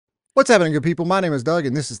What's happening, good people? My name is Doug,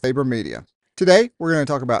 and this is Saber Media. Today, we're going to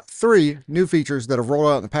talk about 3 new features that have rolled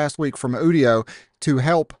out in the past week from Udio to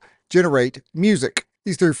help generate music.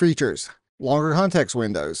 These 3 features: longer context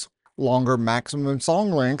windows, longer maximum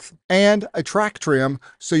song length, and a track trim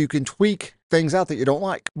so you can tweak things out that you don't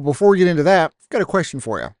like. Before we get into that, I've got a question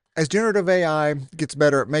for you. As generative AI gets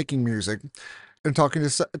better at making music, and talking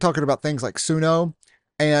about things like Suno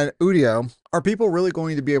and Udio, are people really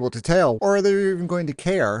going to be able to tell, or are they even going to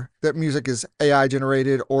care that music is AI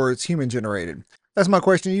generated or it's human generated? That's my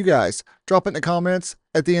question to you guys. Drop it in the comments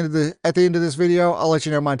at the end of this video. I'll let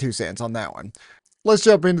you know my 2 cents on that one. Let's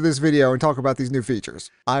jump into this video and talk about these new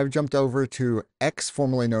features. I've jumped over to X,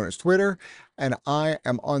 formerly known as Twitter, and I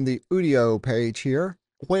am on the Udio page here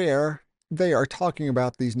where they are talking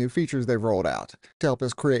about these new features they've rolled out to help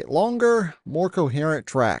us create longer, more coherent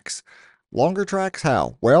tracks. Longer tracks,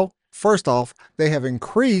 how? Well, first off, they have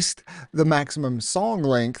increased the maximum song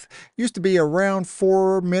length. It used to be around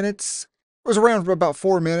 4 minutes. It was around about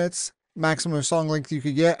 4 minutes maximum song length you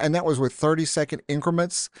could get, and that was with 30-second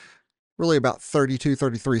increments, really about 32,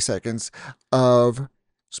 33 seconds of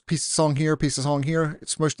piece of song here, piece of song here. It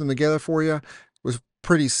smushed them together for you. It was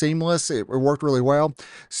pretty seamless. It worked really well.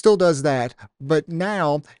 Still does that, but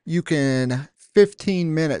now you can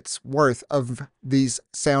 15 minutes worth of these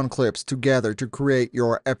sound clips together to create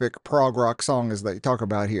your epic prog rock song, as they talk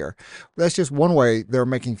about here. That's just one way they're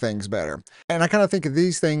making things better. And I kind of think of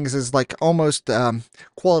these things as like almost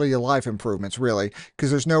quality of life improvements, really, because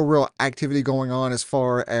there's no real activity going on as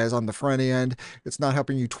far as on the front end. It's not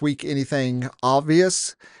helping you tweak anything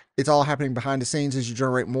obvious. It's all happening behind the scenes as you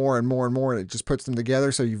generate more and more and more, and it just puts them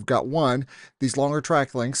together. So you've got these longer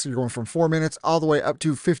track lengths. You're going from 4 minutes all the way up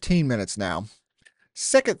to 15 minutes now.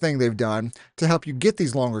 Second thing they've done to help you get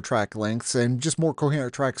these longer track lengths and just more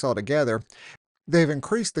coherent tracks altogether, they've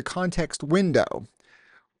increased the context window.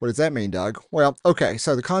 What does that mean, Doug? Well, okay,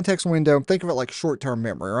 so the context window, think of it like short-term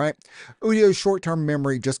memory, right? Udio's short-term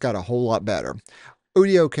memory just got a whole lot better.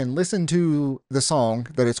 Udio can listen to the song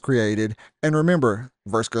that it's created and remember,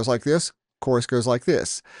 verse goes like this, chorus goes like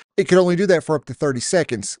this. It could only do that for up to 30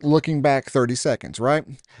 seconds, looking back 30 seconds, right?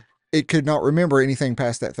 It could not remember anything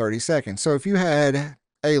past that 30 seconds. So if you had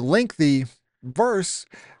a lengthy verse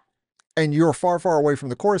and you're far, far away from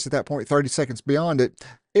the chorus at that point, 30 seconds beyond it,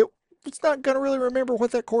 it's not going to really remember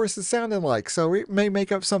what that chorus is sounding like. So it may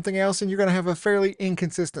make up something else and you're going to have a fairly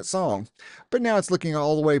inconsistent song. But now it's looking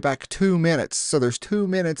all the way back 2 minutes. So there's 2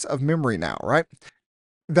 minutes of memory now, right?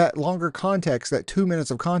 That longer context, that 2 minutes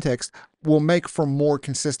of context, will make for more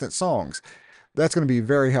consistent songs. That's going to be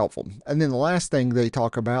very helpful. And then the last thing they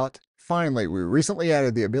talk about, finally, we recently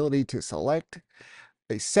added the ability to select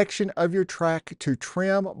a section of your track to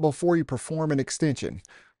trim before you perform an extension.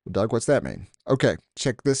 Well, Doug, what's that mean? Okay,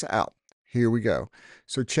 check this out. Here we go.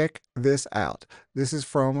 So check this out. This is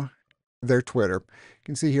from their Twitter. You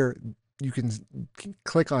can see here, you can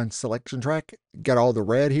click on selection track, got all the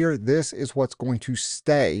red here. This is what's going to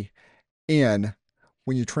stay in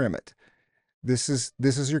when you trim it. This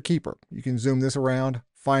is your keeper. You can zoom this around,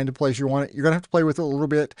 find a place you want it. You're gonna have to play with it a little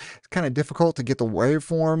bit. It's kind of difficult to get the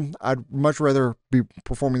waveform. I'd much rather be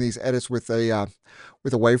performing these edits with a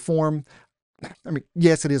waveform. I mean,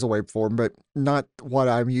 yes, it is a waveform, but not what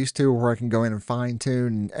I'm used to, where I can go in and fine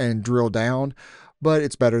tune and drill down. But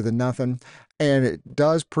it's better than nothing, and it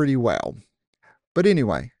does pretty well. But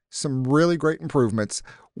anyway, some really great improvements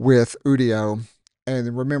with Udio.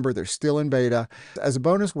 And remember, they're still in beta. As a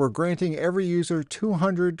bonus, we're granting every user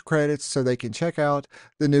 200 credits so they can check out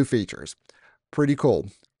the new features. Pretty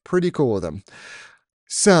cool. Pretty cool of them.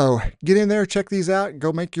 So get in there, check these out,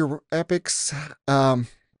 go make your epics.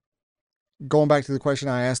 Going back to the question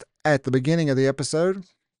I asked at the beginning of the episode,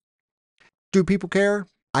 do people care?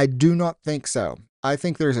 I do not think so. I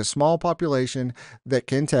think there's a small population that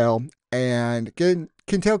can tell and can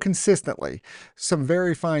tell consistently. Some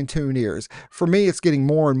very fine-tuned ears. For me, it's getting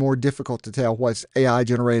more and more difficult to tell what's AI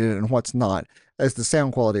generated and what's not as the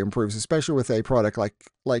sound quality improves, especially with a product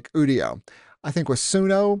like Udio. I think with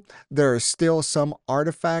Suno, there are still some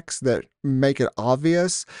artifacts that make it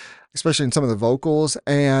obvious, especially in some of the vocals.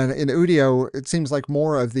 And in Udio, it seems like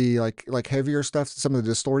more of the like heavier stuff, some of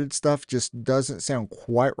the distorted stuff just doesn't sound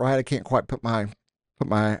quite right. I can't quite put my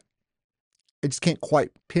I just can't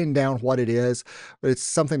quite pin down what it is, but it's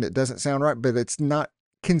something that doesn't sound right, but it's not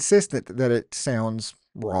consistent that it sounds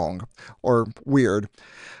wrong or weird.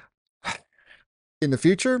 In the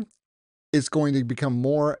future, it's going to become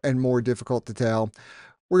more and more difficult to tell.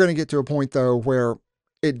 We're going to get to a point, though, where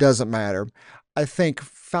it doesn't matter. I think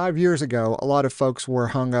 5 years ago, a lot of folks were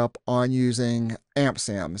hung up on using amp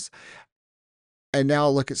sims. And now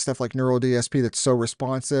look at stuff like Neural DSP that's so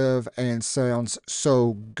responsive and sounds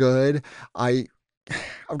so good. I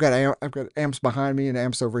I've got amps behind me and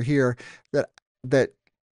amps over here that that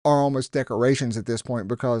are almost decorations at this point,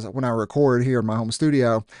 because when I record here in my home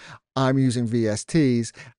studio, I'm using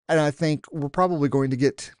VSTs, and I think we're probably going to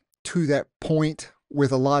get to that point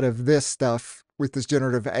with a lot of this stuff with this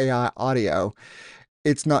generative AI audio.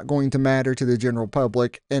 It's not going to matter to the general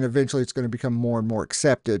public, and eventually it's going to become more and more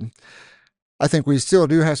accepted. I think we still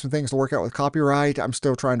do have some things to work out with copyright. I'm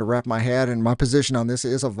still trying to wrap my head, and my position on this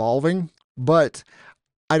is evolving. But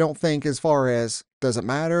I don't think, as far as does it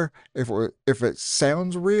matter if it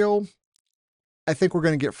sounds real, I think we're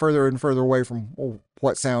going to get further and further away from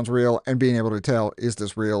what sounds real and being able to tell, is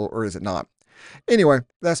this real or is it not. Anyway,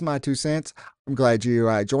 that's my 2 cents. I'm glad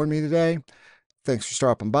you joined me today. Thanks for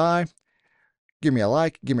stopping by. Give me a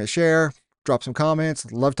like, give me a share, drop some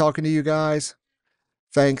comments. Love talking to you guys.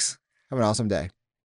 Thanks. Have an awesome day.